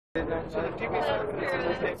You guys want to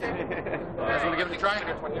give it a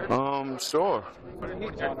try? Sure.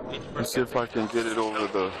 Let's see if I can get it over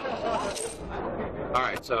the... All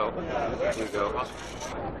right, so here we go.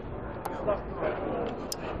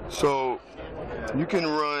 So you can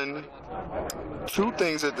run two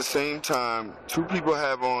things at the same time. Two people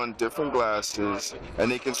have on different glasses,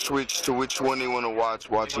 and they can switch to which one they want to watch,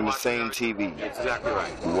 watching the same TV. That's exactly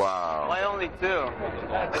right. Wow. Why only two?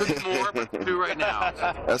 Could be more, but two right now.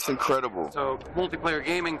 That's incredible. So multiplayer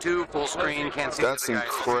gaming too, full screen, can't see That's the guys.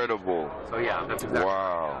 incredible. So yeah, that's exactly.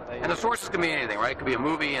 Wow. And the sources can be anything, right? It could be a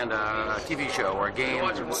movie and a TV show or a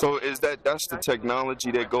game. So that's the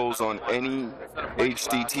technology that goes on any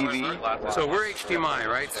HD TV? So we're HDMI,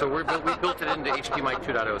 right? So we built it into HDMI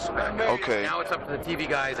 2.0 spec. Okay. Now it's up to the TV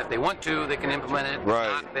guys. If they want to, they can implement it. Right.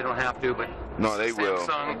 Not, they don't have to, but no, they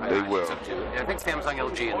Samsung, will. They will. I think Samsung,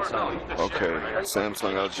 LG, and Sony. Okay,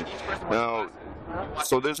 Samsung, LG. Now,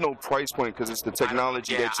 so there's no price point because it's the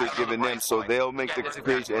technology that you're giving them, so they'll make the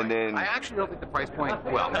creation and then... I actually don't think the price point,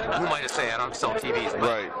 well, who am I to say? I don't sell TVs, but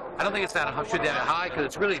right. I don't think it's should that high because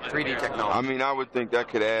it's really 3D technology. I mean, I would think that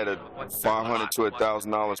could add $500 to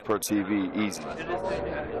 $1,000 per TV easy.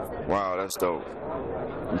 Wow, that's dope.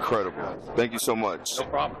 Incredible. Thank you so much. No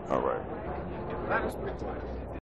problem. All right.